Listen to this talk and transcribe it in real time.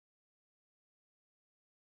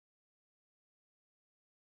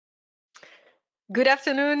Good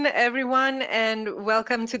afternoon, everyone, and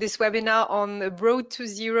welcome to this webinar on Road to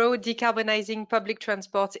Zero, Decarbonizing Public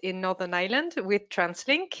Transport in Northern Ireland with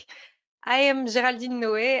Translink. I am Géraldine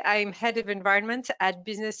Noé. I'm Head of Environment at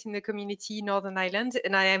Business in the Community Northern Ireland,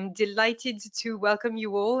 and I am delighted to welcome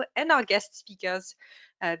you all and our guest speakers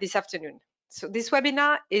this afternoon. So this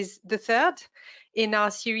webinar is the third in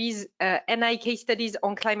our series NI Case Studies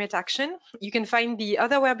on Climate Action. You can find the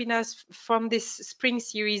other webinars from this spring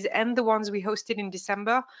series and the ones we hosted in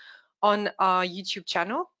December on our YouTube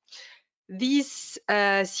channel. These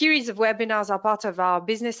series of webinars are part of our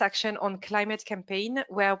Business Action on Climate campaign,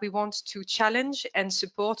 where we want to challenge and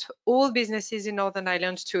support all businesses in Northern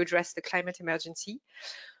Ireland to address the climate emergency.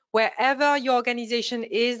 Wherever your organization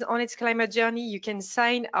is on its climate journey, you can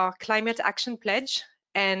sign our Climate Action Pledge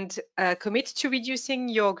and commit to reducing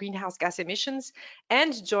your greenhouse gas emissions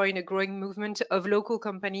and join a growing movement of local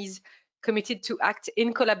companies committed to act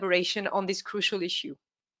in collaboration on this crucial issue.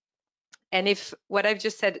 And if what I've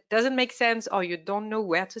just said doesn't make sense or you don't know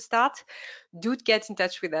where to start, do get in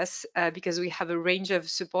touch with us because we have a range of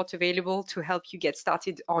support available to help you get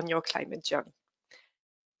started on your climate journey.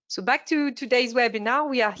 So back to today's webinar,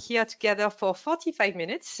 we are here together for 45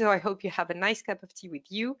 minutes, so I hope you have a nice cup of tea with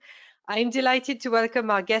you. I'm delighted to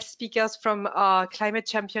welcome our guest speakers from our Climate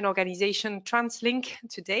Champion organization, Translink,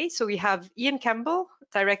 today. So we have Ian Campbell,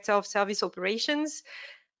 Director of Service Operations,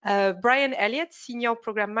 Brian Elliott, Senior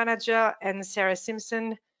Program Manager, and Sarah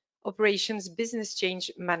Simpson, Operations Business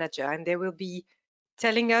Change Manager. And they will be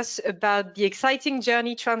telling us about the exciting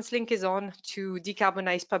journey Translink is on to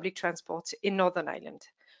decarbonize public transport in Northern Ireland.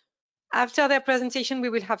 After their presentation, we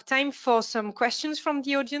will have time for some questions from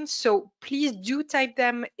the audience. So please do type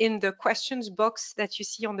them in the questions box that you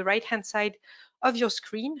see on the right-hand side of your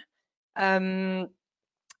screen. If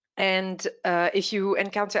you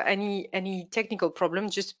encounter any technical problem,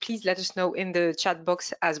 just please let us know in the chat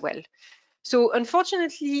box as well. So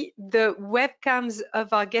unfortunately, the webcams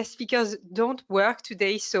of our guest speakers don't work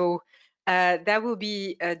today. So that will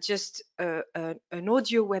be just an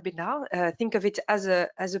audio webinar. Think of it as a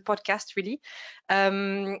podcast, really.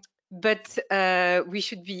 But we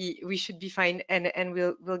should be fine, and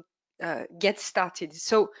we'll get started.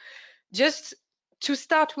 So just to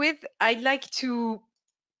start with, I'd like to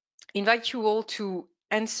invite you all to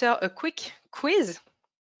answer a quick quiz,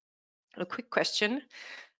 a quick question.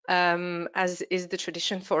 As is the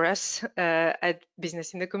tradition for us at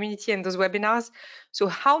Business in the Community and those webinars. So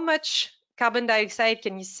how much carbon dioxide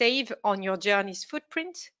can you save on your journey's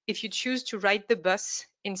footprint if you choose to ride the bus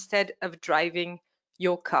instead of driving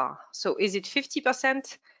your car? So is it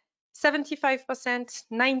 50%, 75%,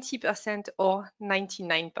 90%, or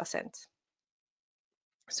 99%?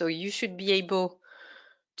 So you should be able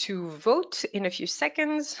to vote in a few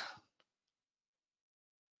seconds.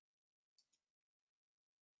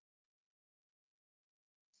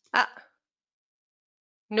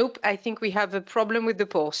 Nope, I think we have a problem with the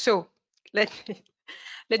poll. So let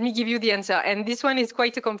me give you the answer. And this one is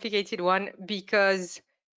quite a complicated one because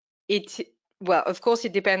well, of course,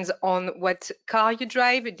 it depends on what car you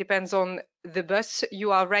drive. It depends on the bus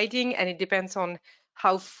you are riding, and it depends on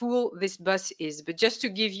how full this bus is. But just to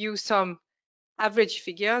give you some average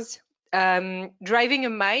figures, driving a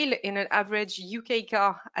mile in an average UK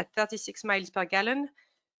car at 36 miles per gallon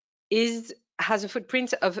has a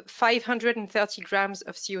footprint of 530 grams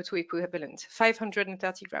of CO2 equivalent,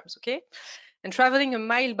 530 grams, okay? And traveling a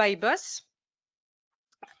mile by bus,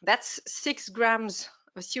 that's 6 grams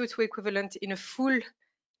of CO2 equivalent in a full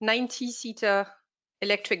 90-seater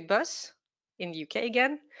electric bus in the UK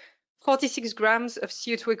again, 46 grams of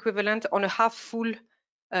CO2 equivalent on a half-full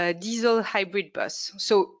diesel hybrid bus.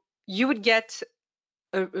 So you would get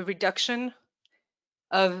a reduction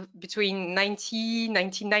of between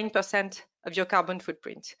 90–99% of your carbon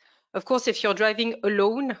footprint. Of course, if you're driving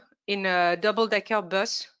alone in a double-decker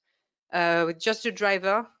bus with just a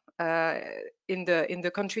driver in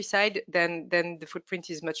the countryside, then the footprint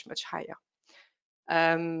is much higher.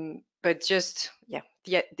 But just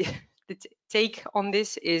the take on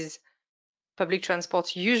this is public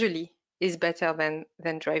transport usually is better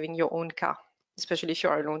than driving your own car, especially if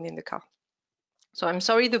you're alone in the car. So I'm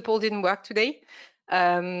sorry the poll didn't work today.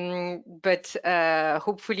 But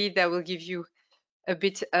hopefully that will give you a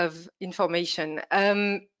bit of information.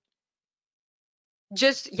 If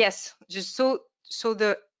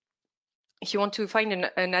you want to find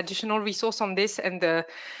an additional resource on this and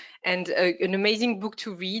an amazing book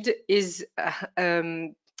to read is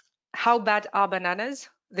How Bad Are Bananas?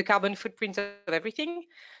 The Carbon Footprint of Everything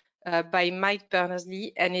by Mike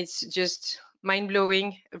Berners-Lee, and it's just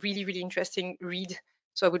mind-blowing, really interesting read.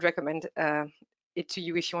 So I would recommend it to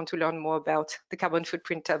you if you want to learn more about the carbon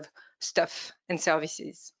footprint of stuff and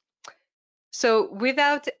services. So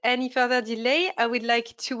without any further delay, I would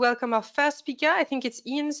like to welcome our first speaker. I think it's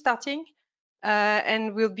Ian starting,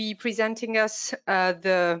 and will be presenting us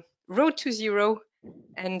the Road to Zero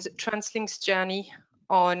and Translink's journey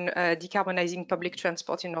on decarbonizing public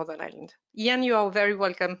transport in Northern Ireland. Ian, you are very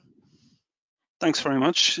welcome. Thanks very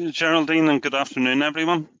much, Geraldine, and good afternoon,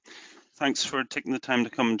 everyone. Thanks for taking the time to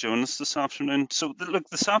come and join us this afternoon. So, look,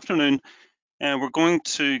 this afternoon, we're going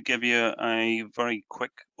to give you a very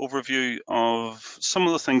quick overview of some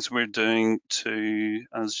of the things we're doing to,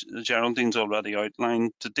 as Geraldine's already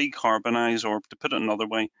outlined, to decarbonise, or to put it another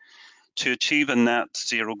way, to achieve a net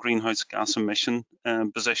zero greenhouse gas emission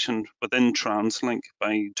position within Translink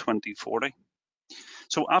by 2040.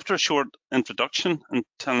 So after a short introduction and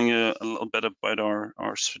telling you a little bit about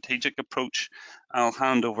our strategic approach, I'll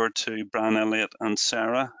hand over to Brian Elliott and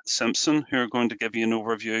Sarah Simpson, who are going to give you an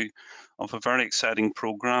overview of a very exciting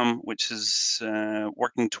programme which is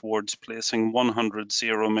working towards placing 100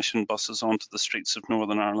 zero-emission buses onto the streets of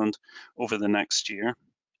Northern Ireland over the next year.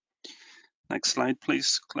 Next slide,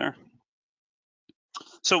 please, Claire.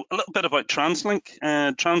 So a little bit about Translink.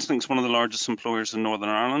 Translink is one of the largest employers in Northern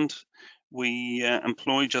Ireland. We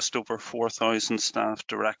employ just over 4,000 staff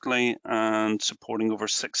directly and supporting over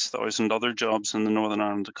 6,000 other jobs in the Northern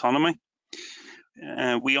Ireland economy.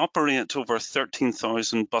 We operate over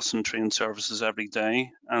 13,000 bus and train services every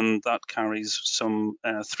day, and that carries some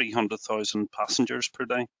 300,000 passengers per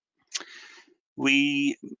day.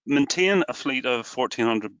 We maintain a fleet of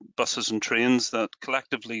 1,400 buses and trains that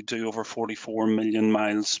collectively do over 44 million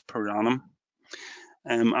miles per annum.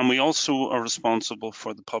 And we also are responsible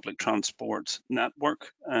for the public transport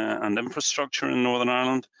network and infrastructure in Northern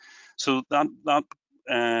Ireland. So that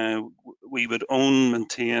we would own,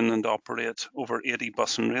 maintain and operate over 80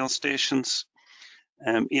 bus and rail stations,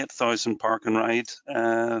 8,000 park and ride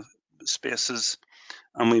spaces,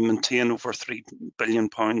 and we maintain over £3 billion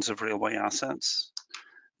of railway assets.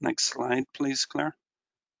 Next slide, please, Claire.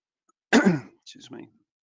 Excuse me.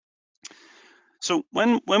 So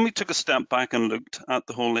when we took a step back and looked at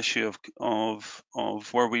the whole issue of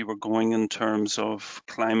where we were going in terms of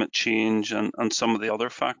climate change and some of the other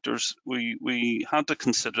factors, we had to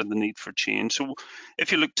consider the need for change. So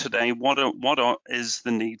if you look today, what is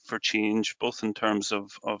the need for change, both in terms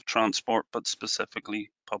of transport, but specifically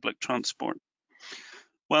public transport?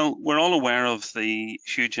 Well, we're all aware of the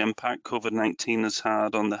huge impact COVID-19 has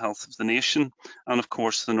had on the health of the nation and, of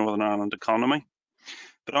course, the Northern Ireland economy.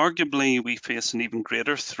 But arguably, we face an even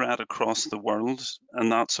greater threat across the world,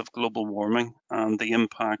 and that's of global warming and the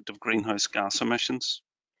impact of greenhouse gas emissions.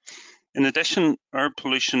 In addition, air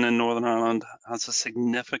pollution in Northern Ireland has a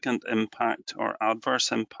significant impact or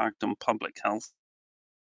adverse impact on public health.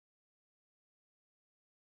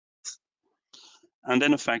 And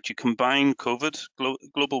in effect, you combine COVID,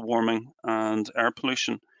 global warming, and air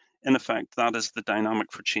pollution. In effect, that is the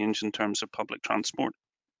dynamic for change in terms of public transport.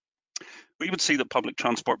 We would see that public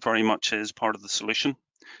transport very much is part of the solution.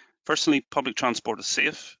 Firstly, public transport is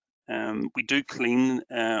safe. We do clean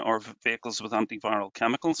our vehicles with antiviral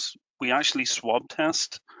chemicals. We actually swab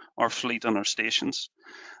test our fleet and our stations.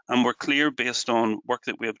 And we're clear, based on work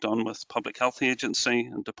that we have done with Public Health Agency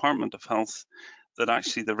and Department of Health, that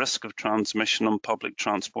actually the risk of transmission on public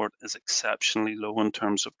transport is exceptionally low in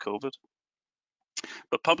terms of COVID.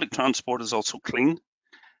 But public transport is also clean.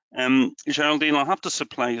 Géraldine, I'll have to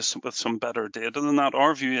supply you with some better data than that.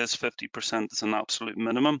 Our view is 50% is an absolute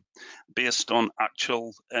minimum based on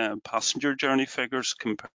actual passenger journey figures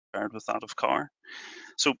compared with that of car.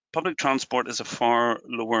 So public transport is a far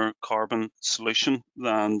lower carbon solution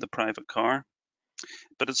than the private car,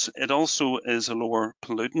 but it also is a lower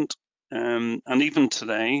pollutant. And even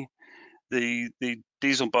today, the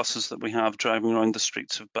diesel buses that we have driving around the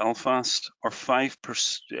streets of Belfast are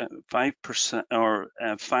 5% or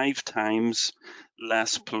 5 times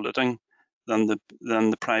less polluting than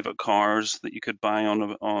the private cars that you could buy out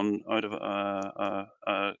of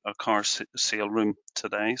a car sale room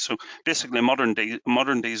today. So basically, a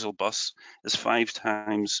modern diesel bus is 5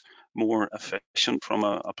 times more efficient from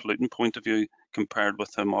a pollutant point of view compared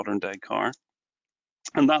with a modern day car.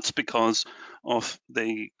 And that's because of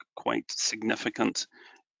the quite significant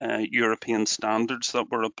European standards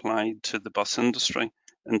that were applied to the bus industry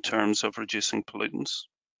in terms of reducing pollutants.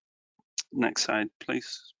 Next slide,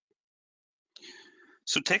 please.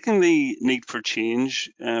 So taking the need for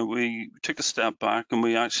change, we took a step back and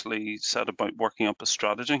we actually set about working up a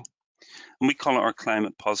strategy. And we call it our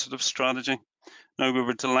climate positive strategy. Now, we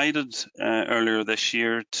were delighted earlier this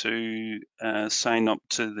year to sign up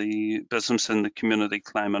to the Business in the Community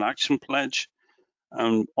Climate Action Pledge,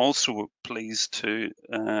 I'm also pleased to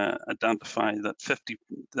identify that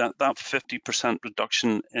 50%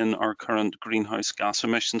 reduction in our current greenhouse gas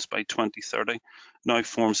emissions by 2030 now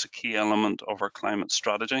forms a key element of our climate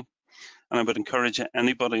strategy. And I would encourage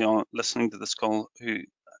anybody listening to this call who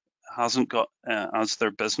hasn't got as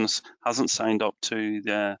their business hasn't signed up to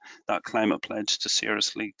that climate pledge to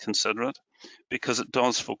seriously consider it, because it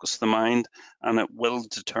does focus the mind and it will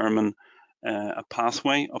determine a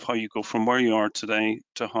pathway of how you go from where you are today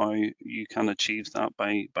to how you can achieve that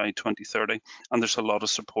by 2030. And there's a lot of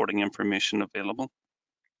supporting information available.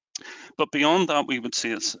 But beyond that, we would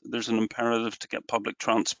say there's an imperative to get public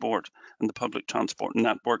transport and the public transport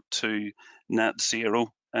network to net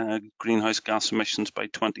zero greenhouse gas emissions by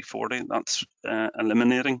 2040. That's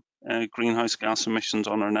eliminating greenhouse gas emissions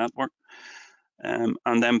on our network. And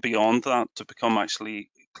then beyond that, to become actually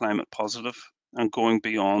climate positive and going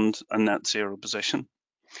beyond a net zero position.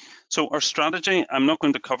 So our strategy, I'm not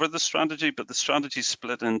going to cover the strategy, but the strategy is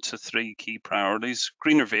split into 3 key priorities: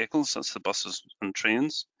 greener vehicles, that's the buses and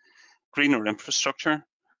trains; greener infrastructure;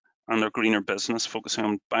 and our greener business, focusing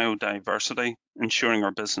on biodiversity, ensuring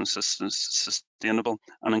our business is sustainable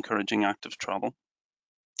and encouraging active travel.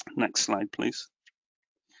 Next slide, please.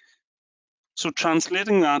 So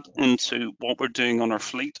translating that into what we're doing on our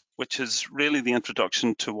fleet, which is really the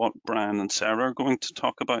introduction to what Brian and Sarah are going to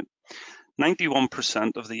talk about.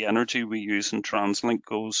 91% of the energy we use in Translink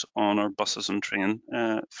goes on our buses and train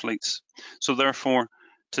fleets. So therefore,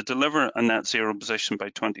 to deliver a net zero position by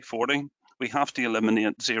 2040, we have to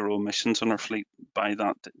eliminate zero emissions on our fleet by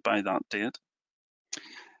that date.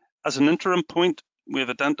 As an interim point, we have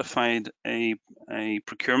identified a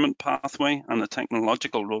procurement pathway and a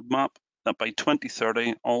technological roadmap that by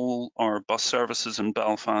 2030, all our bus services in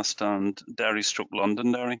Belfast and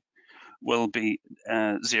Derry/Londonderry will be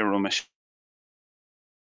zero emission.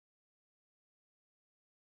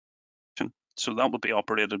 So that will be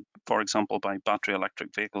operated, for example, by battery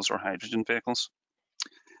electric vehicles or hydrogen vehicles.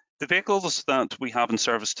 The vehicles that we have in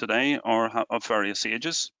service today are of various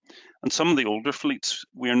ages, and some of the older fleets,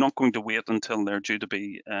 we are not going to wait until they're due to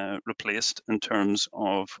be replaced in terms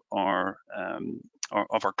of our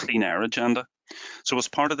clean air agenda. So as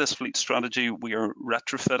part of this fleet strategy, we are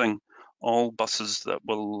retrofitting all buses that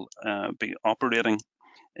will be operating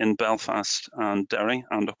in Belfast and Derry,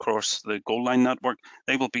 and of course the Gold Line network.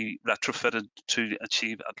 They will be retrofitted to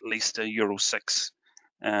achieve at least a Euro 6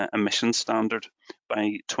 emission standard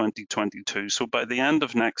by 2022. So by the end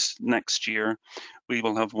of next year, we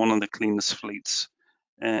will have one of the cleanest fleets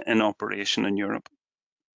in operation in Europe.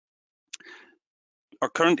 Our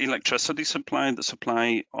current electricity supply, the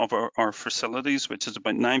supply of our facilities, which is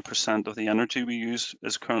about 9% of the energy we use,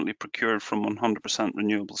 is currently procured from 100%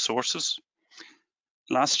 renewable sources.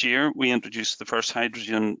 Last year, we introduced the first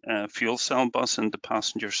hydrogen fuel cell bus into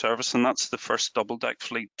passenger service, and that's the first double-deck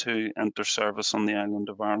fleet to enter service on the island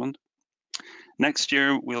of Ireland. Next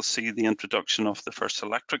year, we'll see the introduction of the first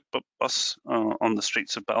electric bus on the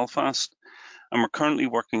streets of Belfast, and we're currently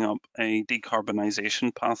working up a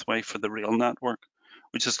decarbonisation pathway for the rail network,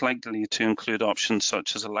 which is likely to include options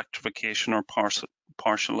such as electrification or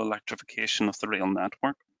partial electrification of the rail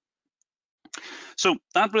network. So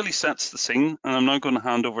that really sets the scene, and I'm now going to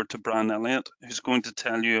hand over to Brian Elliott, who's going to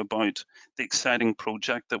tell you about the exciting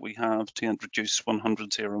project that we have to introduce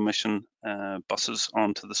 100 zero-emission buses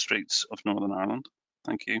onto the streets of Northern Ireland.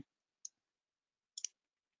 Thank you.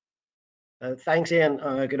 Thanks, Ian.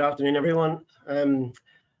 Good afternoon, everyone.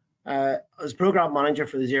 As Programme Manager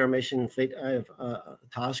for the Zero Emission Fleet, I have a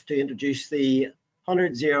task to introduce the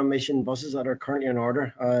 100 zero-emission buses that are currently in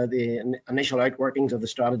order, the initial outworkings of the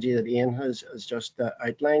strategy that Ian has just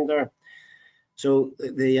outlined there. So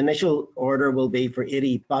the initial order will be for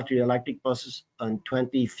 80 battery electric buses and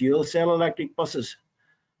 20 fuel cell electric buses.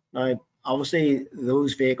 Now, obviously,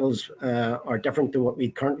 those vehicles are different to what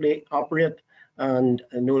we currently operate, and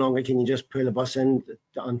no longer can you just pull a bus in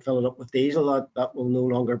and fill it up with diesel. That will no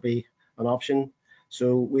longer be an option.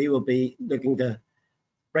 So we will be looking to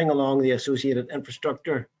bring along the associated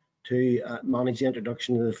infrastructure to manage the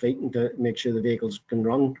introduction of the fleet and to make sure the vehicles can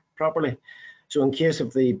run properly. So in case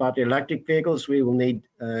of the battery electric vehicles, we will need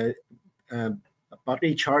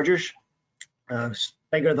battery chargers,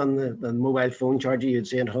 bigger than the mobile phone charger you'd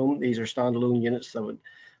see at home. These are standalone units that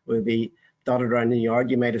would be dotted around the yard.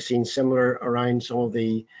 You might have seen similar around some of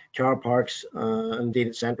the car parks, indeed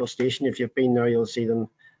at Central Station. If you've been there, you'll see them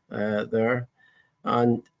there.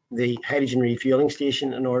 And the hydrogen refueling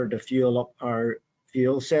station in order to fuel up our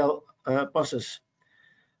fuel cell buses.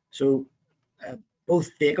 So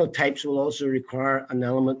both vehicle types will also require an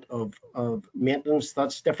element of maintenance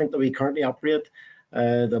that's different than we currently operate.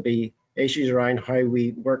 There'll be issues around how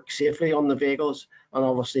we work safely on the vehicles, and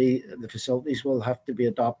obviously the facilities will have to be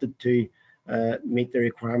adopted to meet the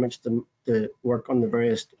requirements to work on the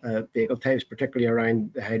various vehicle types, particularly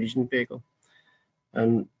around the hydrogen vehicle.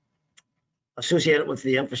 And associated with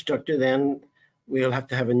the infrastructure, then we'll have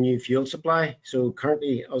to have a new fuel supply. So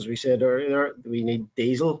currently, as we said earlier, we need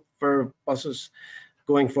diesel for buses.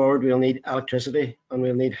 Going forward, we'll need electricity and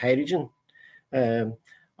we'll need hydrogen.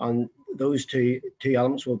 And those two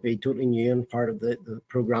elements will be totally new and part of the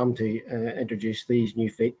program to introduce these new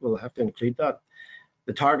fleet. We'll have to include that.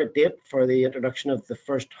 The target date for the introduction of the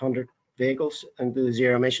first 100 vehicles into the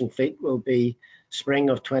zero emission fleet will be spring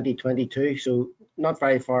of 2022, so not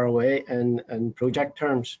very far away in project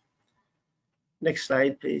terms. Next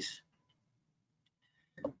slide, please.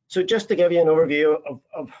 So just to give you an overview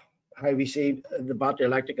of how we see the battery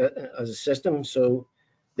electric as a system. So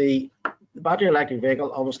the battery electric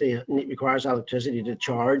vehicle obviously requires electricity to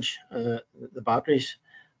charge the batteries.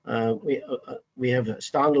 We have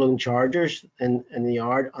standalone chargers in the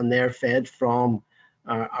yard, and they're fed from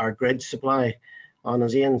our grid supply. And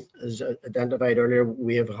as Ian has identified earlier,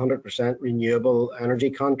 we have 100% renewable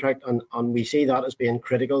energy contract, and we see that as being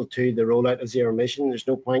critical to the rollout of zero emission. There's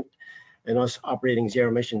no point in us operating zero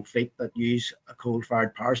emission fleet that use a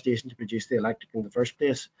coal-fired power station to produce the electric in the first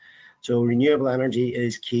place. So renewable energy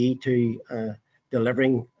is key to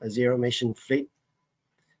delivering a zero emission fleet.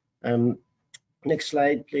 Next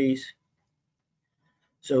slide, please.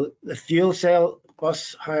 So the fuel cell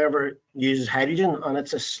bus, however, uses hydrogen, and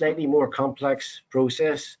it's a slightly more complex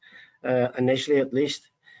process, initially at least.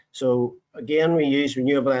 So again, we use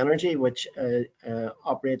renewable energy, which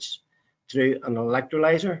operates through an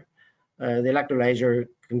electrolyzer. The electrolyzer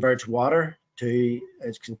converts water to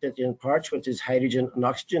its constituent parts, which is hydrogen and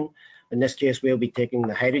oxygen. In this case, we'll be taking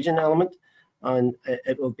the hydrogen element, and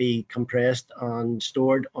it will be compressed and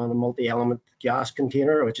stored on a multi-element gas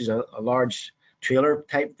container, which is a large trailer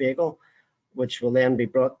type vehicle, which will then be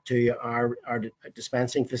brought to our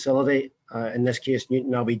dispensing facility, in this case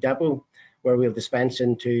Newton Abbey Depot, where we'll dispense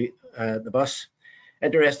into the bus.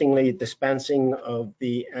 Interestingly, dispensing of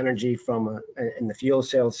the energy from in the fuel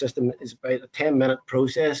cell system is about a 10-minute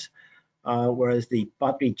process, whereas the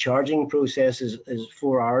battery charging process is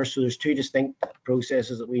 4 hours. So there's two distinct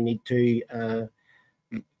processes that we need to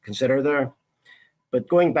consider there. But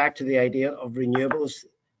going back to the idea of renewables,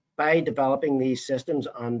 by developing these systems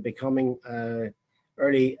and becoming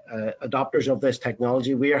early adopters of this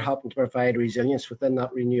technology, we are helping to provide resilience within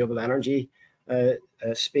that renewable energy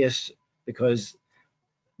space, because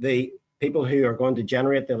the people who are going to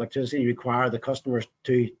generate the electricity require the customers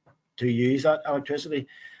to use that electricity.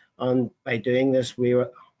 And by doing this, we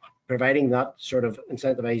are providing that sort of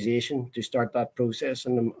incentivization to start that process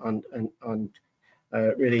and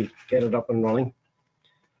really get it up and running.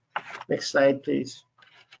 Next slide, please.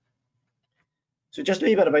 So just a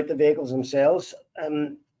wee bit about the vehicles themselves.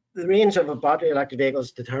 The range of a battery electric vehicle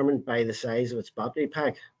is determined by the size of its battery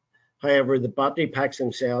pack. However, the battery packs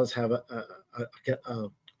themselves have a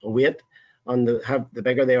weight, and the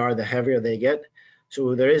bigger they are, the heavier they get.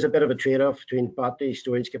 So there is a bit of a trade-off between battery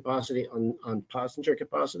storage capacity and passenger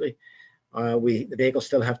capacity. The vehicles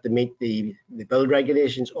still have to meet the build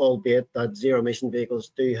regulations, albeit that zero emission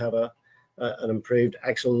vehicles do have an improved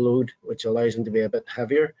axle load, which allows them to be a bit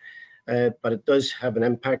heavier. But it does have an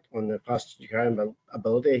impact on the passenger carrying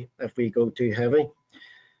ability if we go too heavy.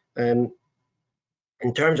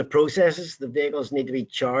 In terms of processes, the vehicles need to be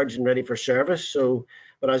charged and ready for service.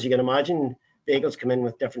 But as you can imagine, vehicles come in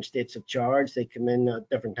with different states of charge. They come in at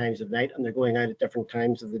different times of night, and they're going out at different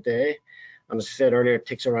times of the day. And as I said earlier, it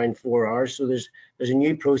takes around 4 hours. So there's a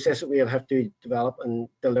new process that we'll have to develop and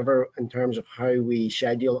deliver in terms of how we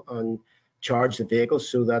schedule and charge the vehicles,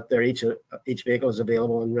 so that each vehicle is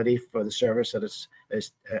available and ready for the service that is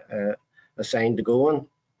assigned to go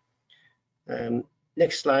on.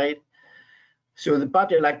 Next slide. So the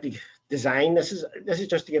battery electric design, this is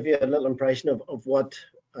just to give you a little impression of what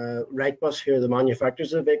Wrightbus, who are the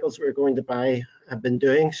manufacturers of the vehicles we're going to buy, have been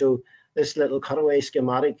doing. So this little cutaway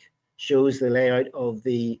schematic shows the layout of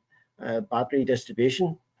the battery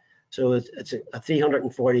distribution. So it's a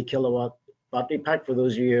 340 kilowatt battery pack, for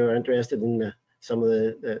those of you who are interested in some of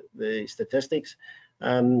the statistics.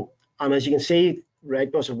 And as you can see,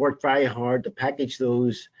 Wrightbus have worked very hard to package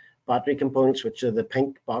those battery components, which are the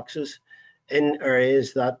pink boxes, in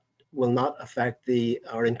areas that will not affect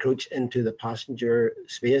or encroach into the passenger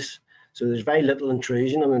space. So there's very little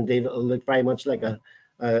intrusion, and indeed it'll look very much like a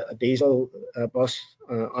diesel bus,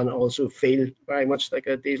 and also feel very much like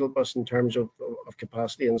a diesel bus in terms of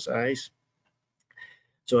capacity and size.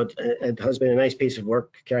 So it has been a nice piece of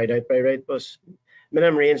work carried out by Wrightbus.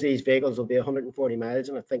 Minimum range of these vehicles will be 140 miles,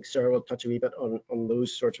 and I think Sarah will touch a wee bit on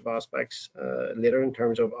those sorts of aspects later in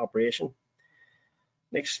terms of operation.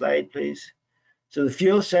 Next slide, please. So the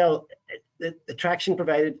fuel cell, the traction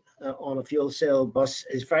provided on a fuel cell bus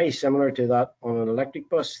is very similar to that on an electric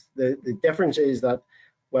bus. The difference is that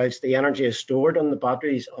whilst the energy is stored on the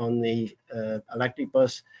batteries on the electric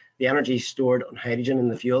bus, the energy is stored on hydrogen in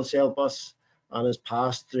the fuel cell bus and is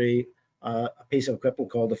passed through a piece of equipment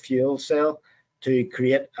called a fuel cell to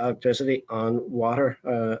create electricity and water,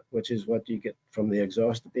 which is what you get from the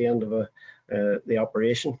exhaust at the end of the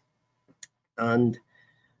operation. And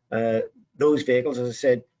those vehicles, as I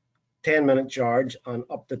said, 10-minute charge and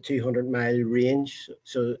up to 200-mile range.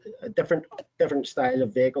 So a different style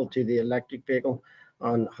of vehicle to the electric vehicle,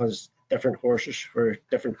 and has different horses for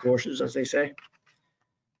different courses, as they say.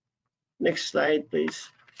 Next slide, please.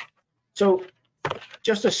 So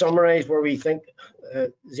just to summarize where we think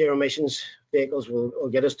zero emissions vehicles will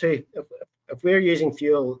get us to, if we're using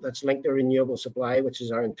fuel that's linked to renewable supply, which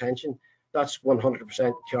is our intention, that's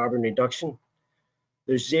 100% carbon reduction.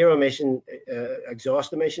 There's zero emission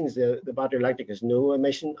exhaust emissions. The battery electric has no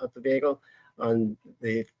emission of the vehicle, and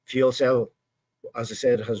the fuel cell, as I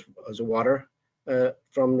said, has a water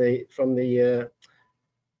from the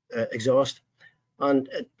exhaust, and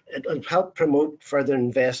it'll help promote further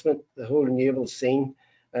investment. The whole renewable scene,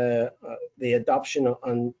 the adoption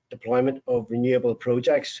and deployment of renewable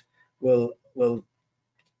projects will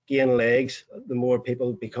gain legs the more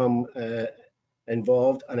people become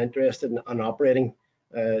involved and interested in operating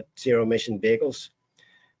zero emission vehicles.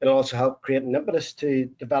 It'll also help create an impetus to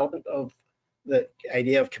development of the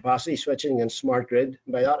idea of capacity switching and smart grid.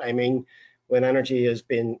 By that I mean when energy has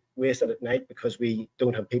been wasted at night because we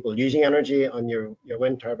don't have people using energy and your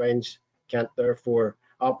wind turbines can't therefore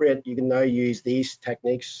operate, you can now use these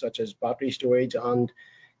techniques such as battery storage and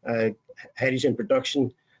hydrogen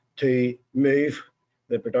production to move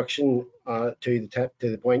the production to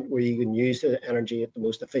the point where you can use the energy at the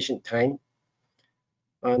most efficient time.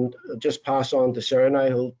 And I'll just pass on to Sarah now,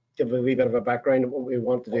 who'll give a wee bit of a background of what we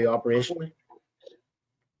want to do operationally.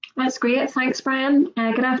 That's great, thanks Brian.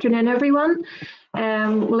 Good afternoon everyone.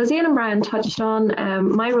 Well, as Ian and Brian touched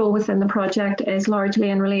on, my role within the project is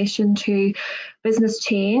largely in relation to business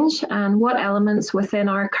change and what elements within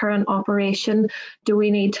our current operation do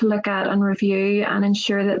we need to look at and review and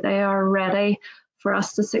ensure that they are ready for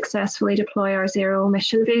us to successfully deploy our zero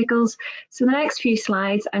emission vehicles. So the next few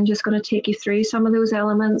slides, I'm just going to take you through some of those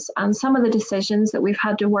elements and some of the decisions that we've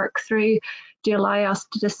had to work through to allow us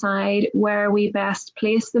to decide where we best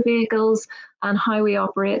place the vehicles and how we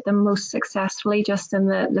operate them most successfully just in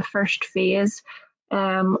the first phase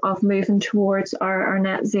of moving towards our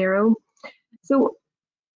net zero. So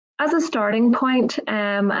as a starting point,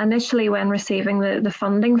 initially when receiving the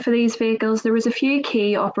funding for these vehicles, there was a few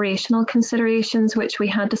key operational considerations which we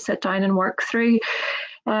had to sit down and work through.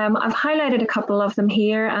 I've highlighted a couple of them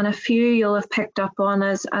here, and a few you'll have picked up on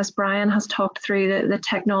as Brian has talked through the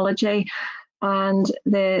technology and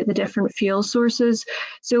the different fuel sources.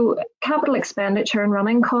 So capital expenditure and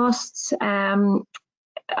running costs,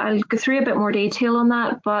 I'll go through a bit more detail on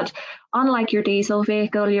that, but unlike your diesel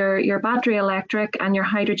vehicle, your battery electric and your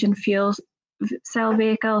hydrogen fuel cell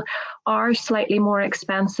vehicle are slightly more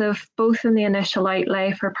expensive, both in the initial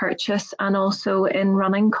outlay for purchase and also in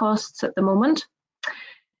running costs at the moment.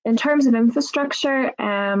 In terms of infrastructure,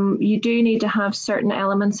 you do need to have certain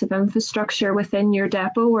elements of infrastructure within your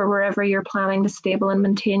depot or wherever you're planning to stable and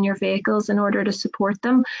maintain your vehicles in order to support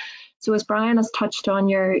them. So as Brian has touched on,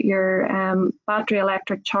 your battery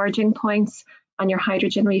electric charging points and your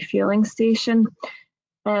hydrogen refueling station.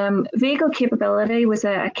 Vehicle capability was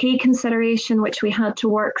a key consideration which we had to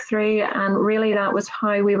work through, and really that was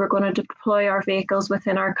how we were going to deploy our vehicles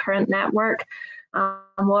within our current network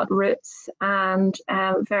and what routes and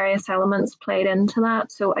various elements played into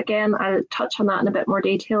that. So again, I'll touch on that in a bit more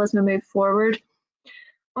detail as we move forward.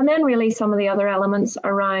 And then really some of the other elements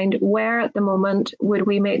around where at the moment would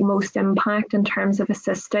we make most impact in terms of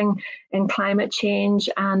assisting in climate change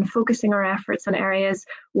and focusing our efforts on areas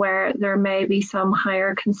where there may be some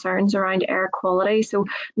higher concerns around air quality. So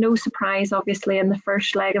no surprise, obviously, in the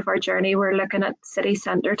first leg of our journey, we're looking at city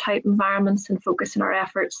centre type environments and focusing our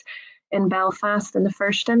efforts in Belfast in the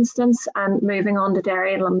first instance and moving on to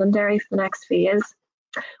Derry and Londonderry for the next phase.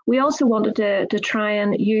 We also wanted to try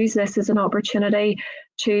and use this as an opportunity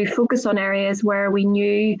to focus on areas where we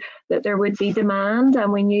knew that there would be demand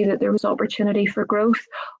and we knew that there was opportunity for growth,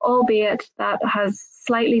 albeit that has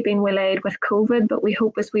slightly been waylaid with COVID, but we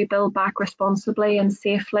hope as we build back responsibly and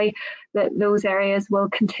safely that those areas will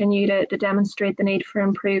continue to demonstrate the need for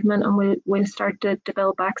improvement and we'll start to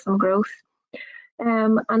build back some growth.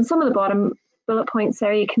 And some of the bottom bullet points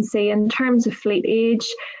there you can see in terms of fleet age,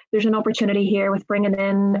 there's an opportunity here with bringing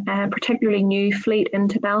in particularly new fleet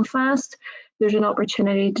into Belfast. There's an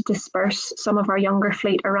opportunity to disperse some of our younger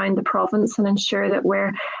fleet around the province and ensure that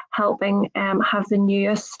we're helping have the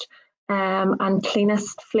newest and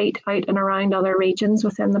cleanest fleet out and around other regions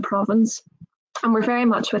within the province. And we're very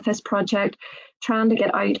much with this project trying to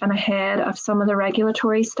get out and ahead of some of the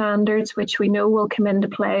regulatory standards, which we know will come into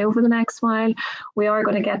play over the next while. We are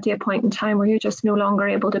going to get to a point in time where you're just no longer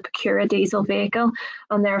able to procure a diesel vehicle,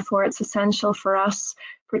 and therefore it's essential for us,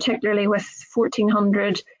 particularly with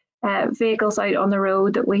 1,400 vehicles out on the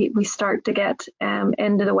road, that we start to get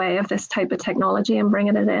into the way of this type of technology and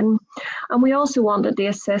bringing it in. And we also wanted to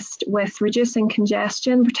assist with reducing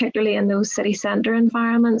congestion, particularly in those city centre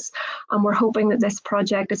environments. And we're hoping that this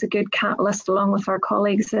project is a good catalyst, along with our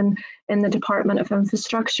colleagues in the Department of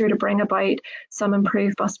Infrastructure, to bring about some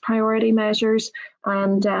improved bus priority measures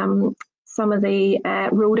and some of the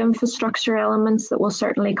road infrastructure elements that will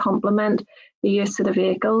certainly complement the use of the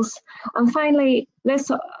vehicles. And finally,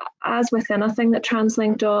 this, as with anything that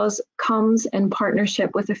Translink does, comes in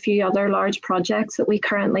partnership with a few other large projects that we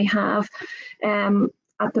currently have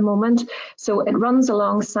at the moment. So it runs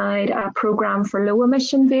alongside a programme for low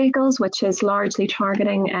emission vehicles, which is largely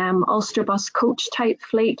targeting Ulster bus coach type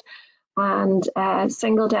fleet, and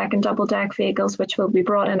single deck and double deck vehicles, which will be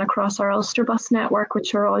brought in across our Ulster bus network,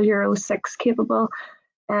 which are all Euro 6 capable.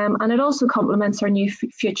 And it also complements our new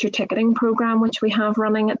future ticketing programme, which we have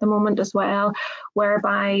running at the moment as well,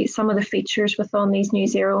 whereby some of the features within these new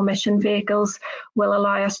zero emission vehicles will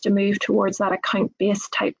allow us to move towards that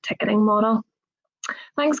account-based type ticketing model.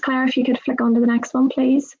 Thanks, Claire. If you could flick on to the next one,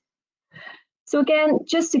 please. So again,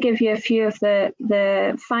 just to give you a few of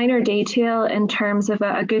the finer detail in terms of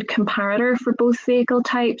a good comparator for both vehicle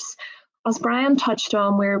types. As Brian touched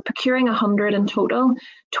on, we're procuring 100 in total,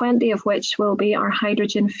 20 of which will be our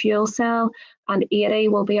hydrogen fuel cell and 80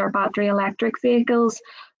 will be our battery electric vehicles.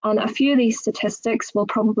 And a few of these statistics will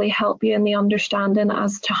probably help you in the understanding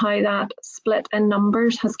as to how that split in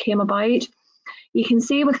numbers has came about. You can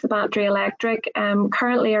see with the battery electric,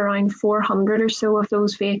 currently around 400 or so of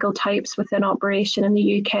those vehicle types within operation in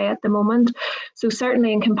the UK at the moment. So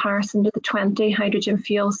certainly in comparison to the 20 hydrogen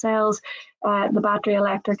fuel cells, the battery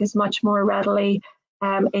electric is much more readily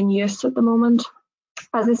in use at the moment.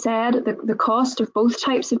 As I said, the cost of both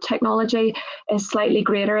types of technology is slightly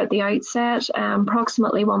greater at the outset,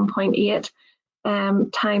 approximately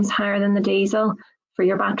 1.8 times higher than the diesel for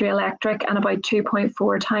your battery electric, and about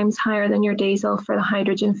 2.4 times higher than your diesel for the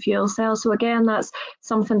hydrogen fuel cell. So again, that's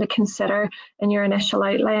something to consider in your initial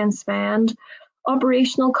outlay and spend.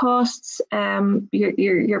 Operational costs,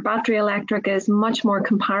 your battery electric is much more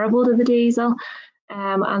comparable to the diesel,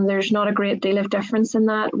 and there's not a great deal of difference in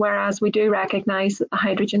that, whereas we do recognise that the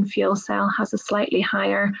hydrogen fuel cell has a slightly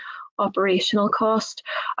higher operational cost.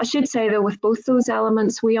 I should say though, with both those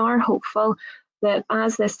elements, we are hopeful that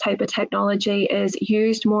as this type of technology is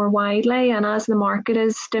used more widely and as the market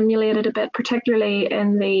is stimulated a bit, particularly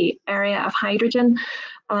in the area of hydrogen,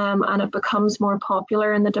 and it becomes more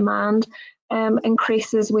popular and the demand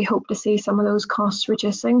increases, we hope to see some of those costs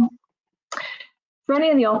reducing. For any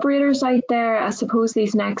of the operators out there, I suppose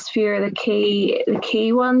these next few are the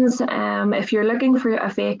key ones. If you're looking for a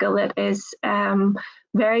vehicle that is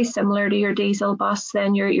very similar to your diesel bus,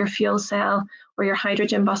 then your fuel cell or your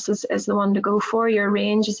hydrogen bus is the one to go for. Your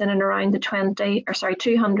range is in and around the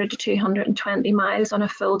 200 to 220 miles on a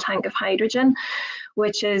full tank of hydrogen,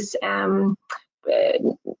 which is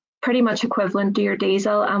pretty much equivalent to your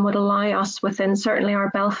diesel and would allow us within certainly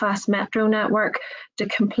our Belfast Metro network to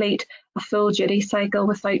complete a full duty cycle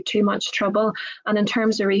without too much trouble. And in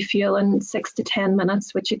terms of refueling, 6 to 10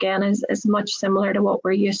 minutes, which again is much similar to what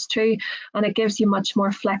we're used to. And it gives you much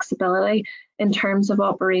more flexibility in terms of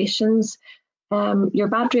operations. Your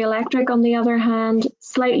battery electric, on the other hand,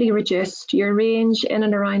 slightly reduced. Your range in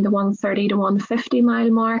and around the 130 to 150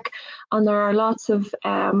 mile mark. And there are lots of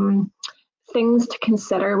things to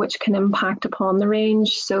consider which can impact upon the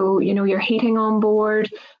range. So, you know, your heating on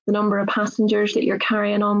board, the number of passengers that you're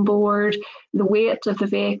carrying on board, the weight of the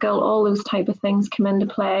vehicle, all those type of things come into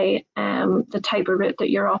play, the type of route that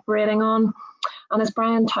you're operating on. And as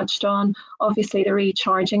Brian touched on, obviously the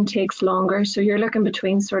recharging takes longer. So you're looking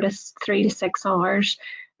between sort of 3 to 6 hours,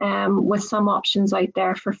 with some options out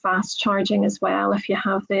there for fast charging as well, if you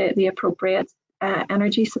have the appropriate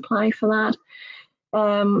energy supply for that.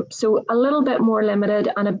 So a little bit more limited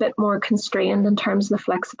and a bit more constrained in terms of the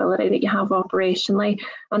flexibility that you have operationally.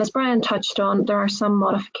 And as Brian touched on, there are some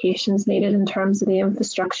modifications needed in terms of the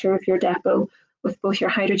infrastructure of your depot with both your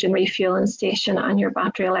hydrogen refueling station and your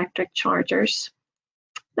battery electric chargers.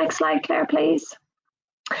 Next slide, Claire, please.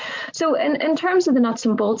 So in terms of the nuts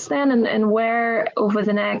and bolts then, and where over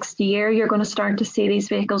the next year you're going to start to see these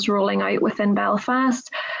vehicles rolling out within Belfast,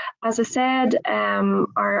 as I said,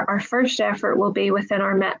 our first effort will be within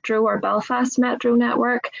our metro, our Belfast metro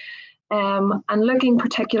network. And looking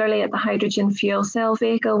particularly at the hydrogen fuel cell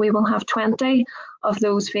vehicle, we will have 20 of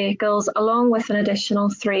those vehicles, along with an additional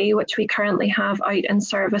 3, which we currently have out in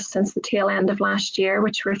service since the tail end of last year,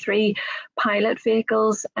 which were 3 pilot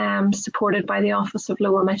vehicles supported by the Office of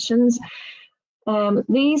Low Emissions.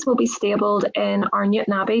 These will be stabled in our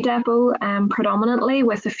Newtonabbey depot predominantly,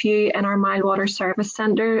 with a few in our Milewater Service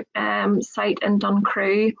Centre site in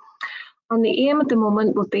Duncrew. And the aim at the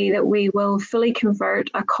moment would be that we will fully convert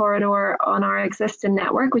a corridor on our existing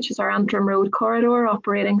network, which is our Antrim Road corridor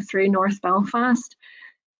operating through North Belfast.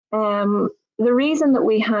 The reason that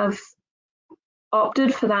we have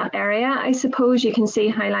opted for that area, I suppose you can see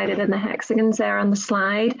highlighted in the hexagons there on the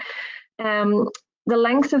slide. The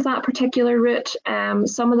length of that particular route,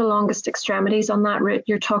 some of the longest extremities on that route,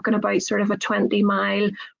 you're talking about sort of a 20-mile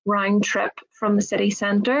round trip from the city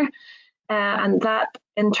centre. And that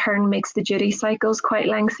in turn makes the duty cycles quite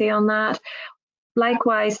lengthy on that.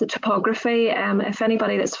 Likewise, the topography, if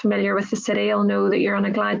anybody that's familiar with the city will know that you're on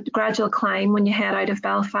a gradual climb when you head out of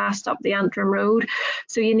Belfast up the Antrim Road.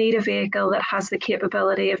 So you need a vehicle that has the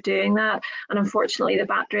capability of doing that. And unfortunately, the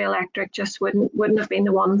battery electric just wouldn't have been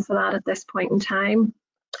the one for that at this point in time.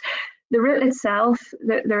 The route itself,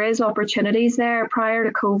 there is opportunities there. Prior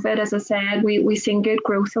to COVID, as I said, we've seen good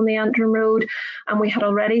growth on the Antrim Road, and we had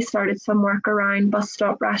already started some work around bus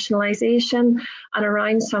stop rationalisation and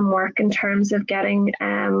around some work in terms of getting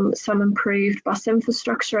some improved bus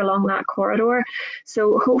infrastructure along that corridor.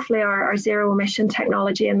 So hopefully our zero emission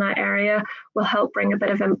technology in that area will help bring a bit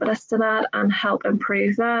of impetus to that and help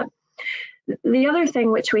improve that. The other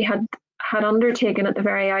thing which we had undertaken at the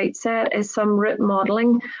very outset is some route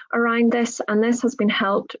modelling around this, and this has been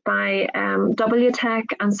helped by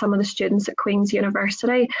WTech and some of the students at Queen's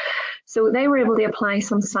University. So they were able to apply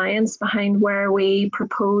some science behind where we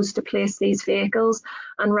proposed to place these vehicles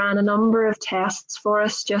and ran a number of tests for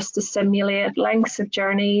us just to simulate lengths of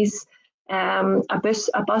journeys, a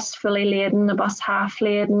bus fully laden, a bus half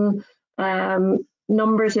laden,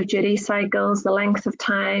 numbers of duty cycles, the length of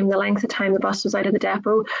time the bus was out of the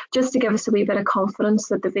depot, just to give us a wee bit of confidence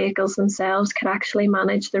that the vehicles themselves could actually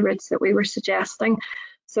manage the routes that we were suggesting.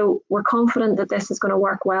 So we're confident that this is going to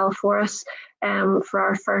work well for us for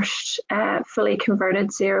our first fully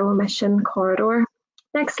converted zero emission corridor.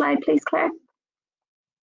 Next slide, please, Claire.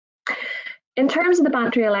 In terms of the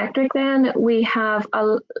battery electric then, we have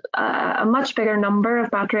a much bigger number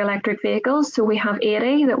of battery electric vehicles. So we have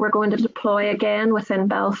 80 that we're going to deploy again within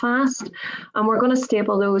Belfast, and we're going to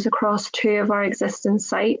stable those across 2 of our existing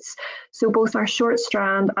sites. So both our Short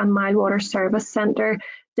Strand and Milewater Service Centre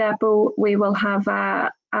depot, we will have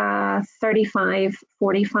a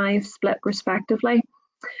 35-45 split respectively.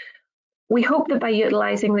 We hope that by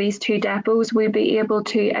utilising these 2 depots, we'll be able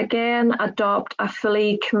to again adopt a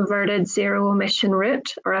fully converted zero emission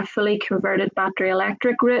route or a fully converted battery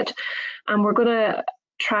electric route. And we're going to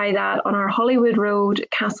try that on our Hollywood Road,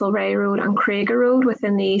 Castlereagh Road and Craiger Road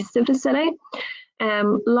within the east of the city.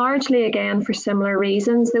 Largely again for similar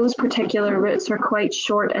reasons. Those particular routes are quite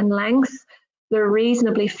short in length. They're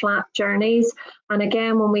reasonably flat journeys, and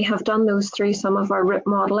again, when we have done those through some of our route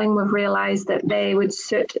modelling, we've realised that they would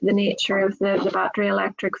suit the nature of the battery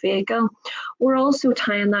electric vehicle. We're also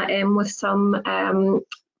tying that in with some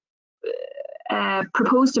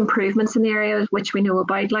proposed improvements in the area which we know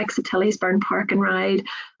about, like Tilliesburn Park and Ride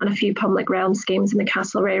and a few public realm schemes in the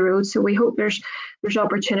Castlereagh Road. So we hope there's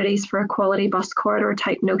opportunities for a quality bus corridor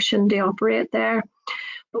type notion to operate there.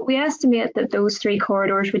 But we estimate that those 3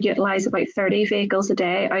 corridors would utilise about 30 vehicles a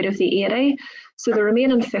day out of the 80. So the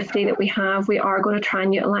remaining 50 that we have, we are going to try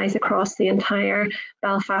and utilise across the entire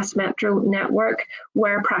Belfast Metro network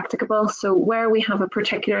where practicable. So where we have a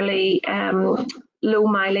particularly low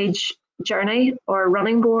mileage journey or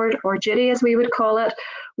running board or duty as we would call it,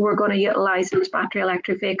 we're going to utilise those battery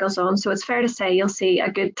electric vehicles on. So it's fair to say you'll see a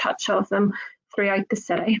good touch of them throughout the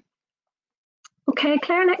city. Okay,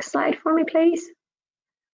 Claire, next slide for me, please.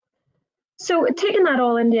 So taking that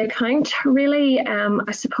all into account, really,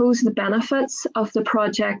 I suppose the benefits of the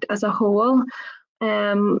project as a whole,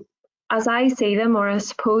 as I see them, or I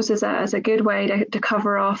suppose as a good way to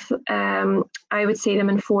cover off, I would see them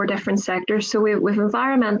in 4 different sectors. So we've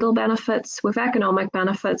environmental benefits, we've economic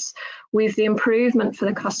benefits, we've the improvement for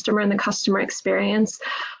the customer and the customer experience,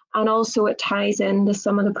 and also it ties into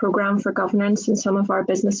some of the programme for governance and some of our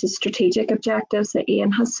business's strategic objectives that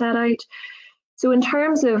Ian has set out. So in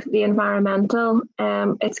terms of the environmental,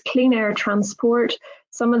 it's clean air transport.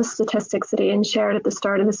 Some of the statistics that Ian shared at the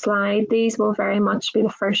start of the slide, these will very much be the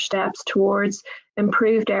first steps towards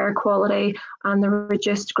improved air quality and the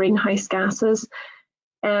reduced greenhouse gases.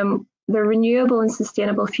 The renewable and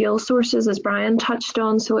sustainable fuel sources, as Brian touched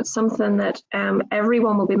on, so it's something that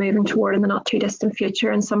everyone will be moving toward in the not too distant future,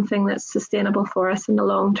 and something that's sustainable for us in the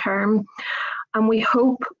long term. And we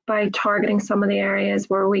hope by targeting some of the areas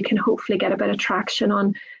where we can hopefully get a bit of traction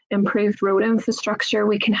on improved road infrastructure,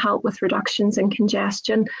 we can help with reductions in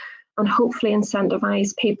congestion and hopefully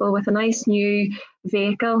incentivize people with a nice new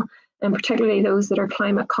vehicle, and particularly those that are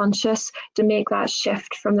climate conscious, to make that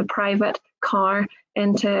shift from the private car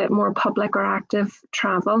into more public or active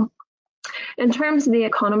travel. In terms of the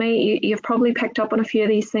economy, you've probably picked up on a few of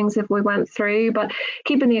these things if we went through, but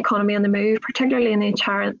keeping the economy on the move, particularly in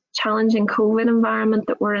the challenging COVID environment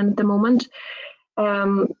that we're in at the moment.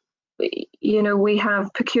 You know, we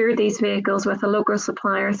have procured these vehicles with a local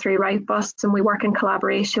supplier through Rightbus, and we work in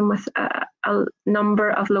collaboration with a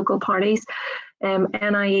number of local parties,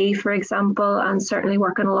 NIE, for example, and certainly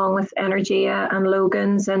working along with Energia and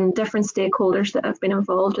Logan's and different stakeholders that have been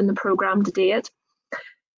involved in the programme to date.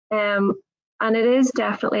 And it is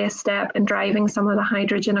definitely a step in driving some of the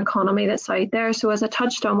hydrogen economy that's out there. So as I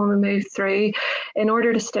touched on when we moved through, in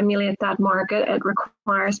order to stimulate that market, it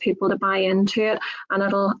requires people to buy into it, and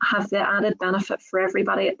it'll have the added benefit for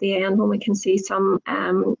everybody at the end when we can see some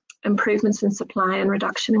improvements in supply and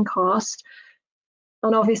reduction in cost.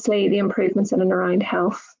 And obviously the improvements in and around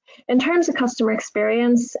health. In terms of customer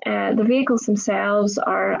experience, the vehicles themselves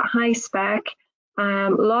are high spec,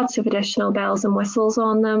 lots of additional bells and whistles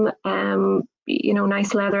on them, you know,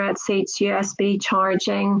 nice leatherette seats, USB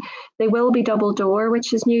charging. They will be double door,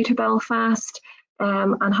 which is new to Belfast,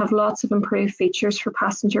 and have lots of improved features for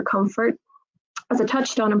passenger comfort. As I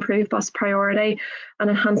touched on, improved bus priority and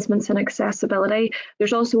enhancements in accessibility.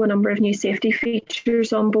 There's also a number of new safety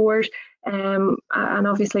features on board, and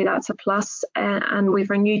obviously that's a plus. And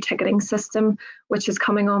we've a new ticketing system, which is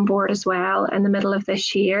coming on board as well in the middle of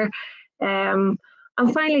this year. And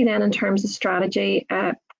finally then, in terms of strategy,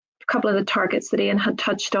 a couple of the targets that Ian had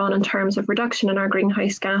touched on in terms of reduction in our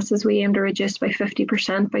greenhouse gases, we aim to reduce by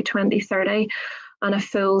 50% by 2030, and a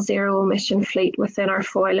full zero emission fleet within our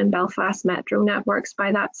Foyle and Belfast metro networks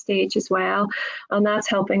by that stage as well. And that's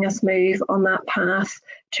helping us move on that path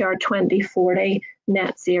to our 2040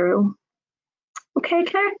 net zero. Okay,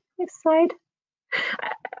 Claire, next slide.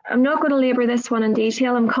 I'm not going to labour this one in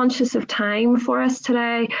detail. I'm conscious of time for us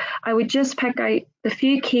today. I would just pick out the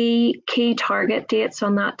few key target dates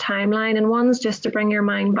on that timeline, and one's just to bring your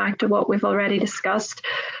mind back to what we've already discussed.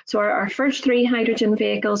 So our first 3 hydrogen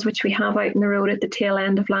vehicles, which we have out on the road at the tail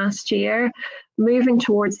end of last year, moving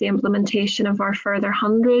towards the implementation of our further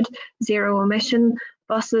 100 zero emission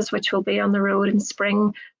buses, which will be on the road in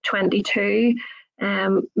spring 22.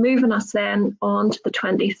 Moving us then on to the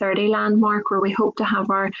 2030 landmark, where we hope to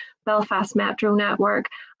have our Belfast metro network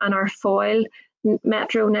and our Foyle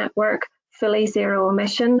metro network fully zero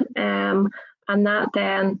emission, and that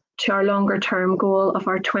then to our longer term goal of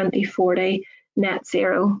our 2040 net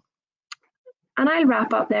zero. And I'll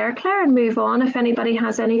wrap up there, Claire, and move on if anybody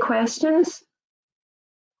has any questions.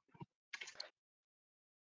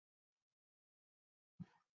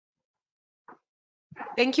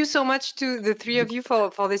 Thank you so much to the 3 of you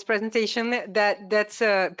for this presentation. That's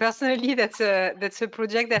personally that's a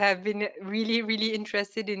project that I've been really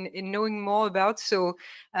interested in knowing more about. So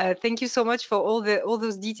thank you so much for all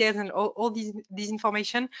those details and all these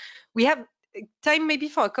information. We have time maybe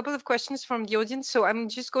for a couple of questions from the audience. So I'm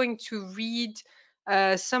just going to read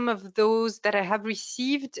some of those that I have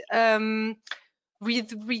received.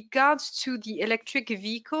 With regards to the electric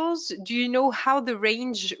vehicles, do you know how the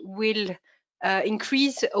range will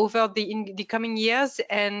increase over the coming years,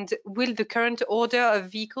 and will the current order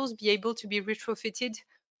of vehicles be able to be retrofitted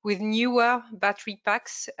with newer battery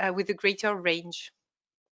packs with a greater range?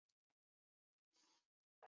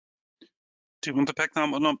 Do you want to pick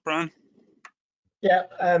that one up, Brian? Yeah,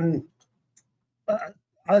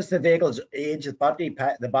 as the vehicles age,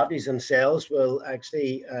 the batteries themselves will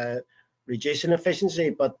actually reduce in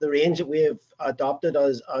efficiency, but the range that we have adopted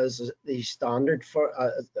as the standard for,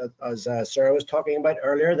 as Sarah was talking about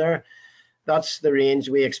earlier there, that's the range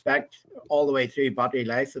we expect all the way through battery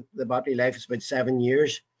life. The battery life is about 7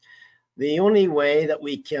 years. The only way that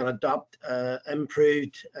we can adopt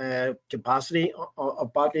improved capacity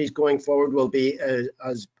of batteries going forward will be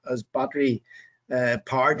as battery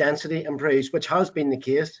power density improves, which has been the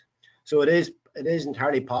case. So it is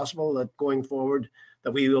entirely possible that going forward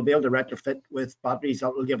that we will be able to retrofit with batteries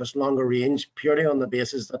that will give us longer range, purely on the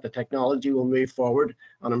basis that the technology will move forward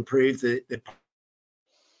and improve the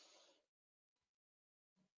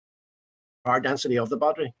power density of the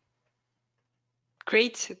battery.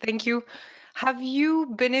 Great, thank you. Have you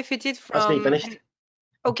benefited from... That's me finished.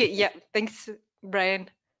 Okay, yeah, thanks, Brian.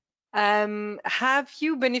 Have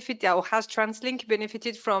you benefited, or has Translink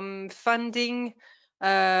benefited from funding,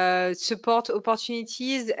 support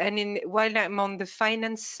opportunities? And while I'm on the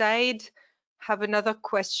finance side, have another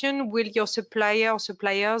question. Will your supplier or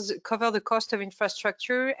suppliers cover the cost of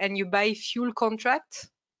infrastructure and you buy fuel contracts?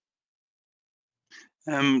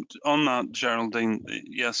 On that, Geraldine,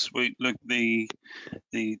 yes, we look, the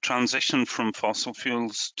transition from fossil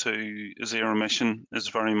fuels to zero emission is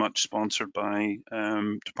very much sponsored by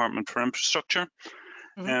Department for Infrastructure.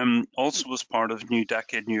 Also, as part of New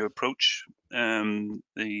Decade, New Approach,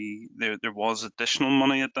 there was additional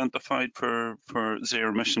money identified for zero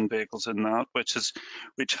emission vehicles in that, which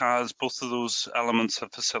has both of those elements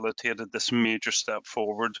have facilitated this major step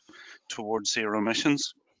forward towards zero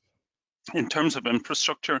emissions. In terms of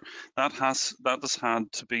infrastructure, that has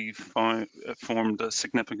had to be formed a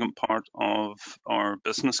significant part of our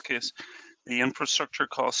business case. The infrastructure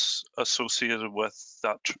costs associated with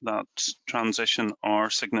that transition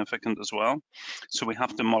are significant as well. So we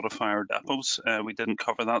have to modify our depots. We didn't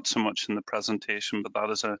cover that so much in the presentation, but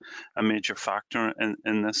that is a major factor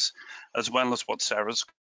in this, as well as what Sarah's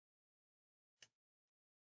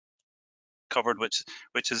covered, which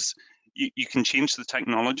is you can change the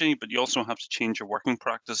technology, but you also have to change your working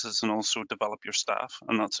practices and also develop your staff,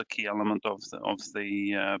 and that's a key element of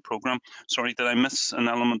the program. Sorry, did I miss an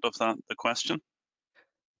element of that? The question?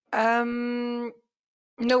 No.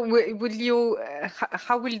 Will you?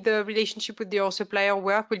 How will the relationship with your supplier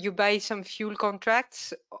work? Will you buy some fuel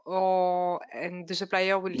contracts, and the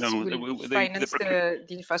supplier will finance the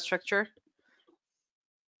infrastructure?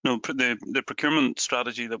 No, the procurement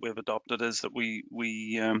strategy that we've adopted is that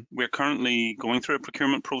we're currently going through a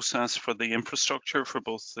procurement process for the infrastructure for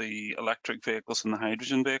both the electric vehicles and the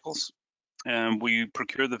hydrogen vehicles. We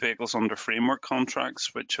procure the vehicles under framework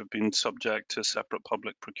contracts, which have been subject to separate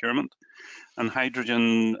public procurement, and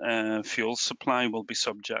hydrogen fuel supply will be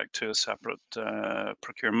subject to a separate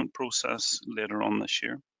procurement process later on this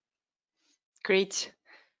year. Great.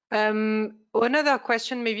 One other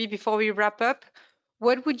question, maybe before we wrap up.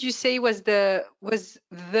 What would you say was the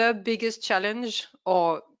biggest challenge,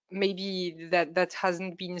 or maybe that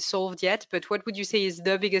hasn't been solved yet, but what would you say is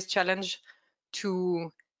the biggest challenge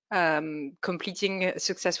to completing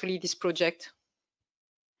successfully this project?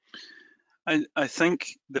 I think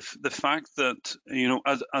the fact that, you know,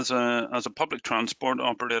 as a public transport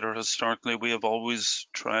operator, historically we have always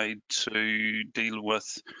tried to deal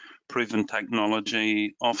with proven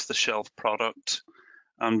technology, off-the-shelf product,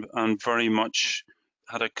 and very much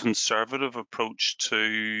had a conservative approach to,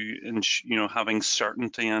 you know, having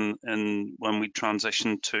certainty in when we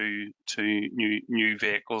transition to new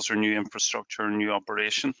vehicles or new infrastructure or new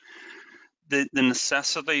operation. The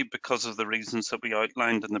necessity, because of the reasons that we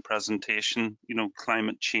outlined in the presentation, you know,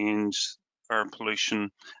 climate change, air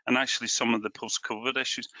pollution, and actually some of the post-COVID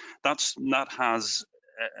issues, that has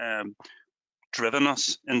driven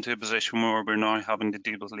us into a position where we're now having to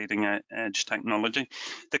deal with leading edge technology.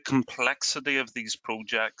 The complexity of these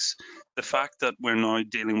projects, the fact that we're now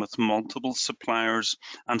dealing with multiple suppliers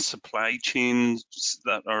and supply chains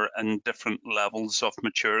that are in different levels of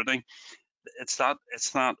maturity, it's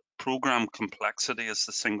that program complexity is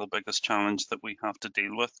the single biggest challenge that we have to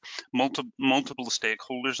deal with. Multiple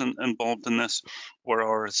stakeholders involved in this, where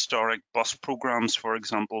our historic bus programs, for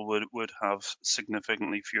example, would have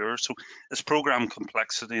significantly fewer. So it's program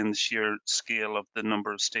complexity and the sheer scale of the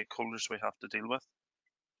number of stakeholders we have to deal with.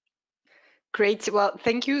 Great. Well,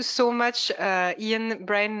 thank you so much, Ian,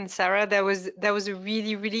 Brian, and Sarah. That was a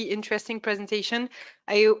really, really interesting presentation.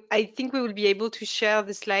 I think we will be able to share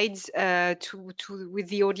the slides with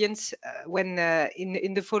the audience when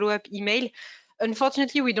in the follow-up email.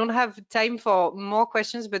 Unfortunately, we don't have time for more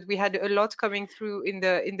questions, but we had a lot coming through in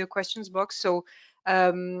the questions box. So,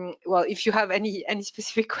 well, if you have any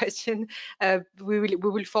specific question, we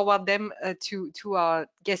will forward them to our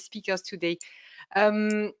guest speakers today.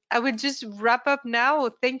 I will just wrap up now.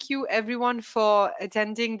 Thank you everyone for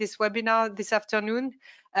attending this webinar this afternoon.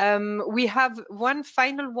 We have one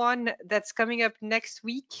final one that's coming up next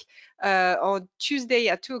week on Tuesday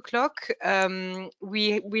at 2 o'clock.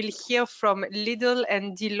 We will hear from Lidl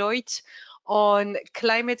and Deloitte on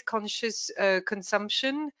climate conscious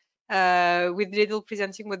consumption. with Lidl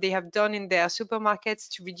presenting what they have done in their supermarkets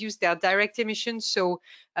to reduce their direct emissions. So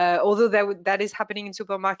although that is happening in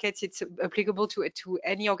supermarkets, it's applicable to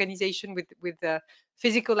any organization with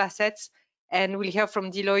physical assets. And we'll hear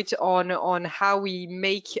from Deloitte on how we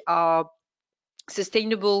make our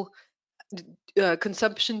sustainable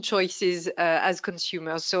consumption choices as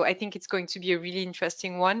consumers. So I think it's going to be a really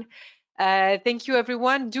interesting one. Thank you,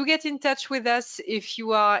 everyone. Do get in touch with us if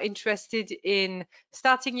you are interested in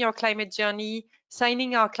starting your climate journey,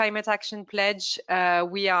 signing our climate action pledge.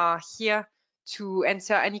 We are here to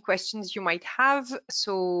answer any questions you might have.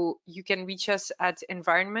 So you can reach us at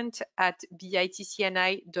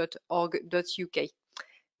environment@bitcni.org.uk.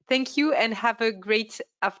 Thank you and have a great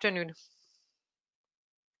afternoon.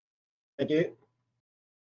 Thank you.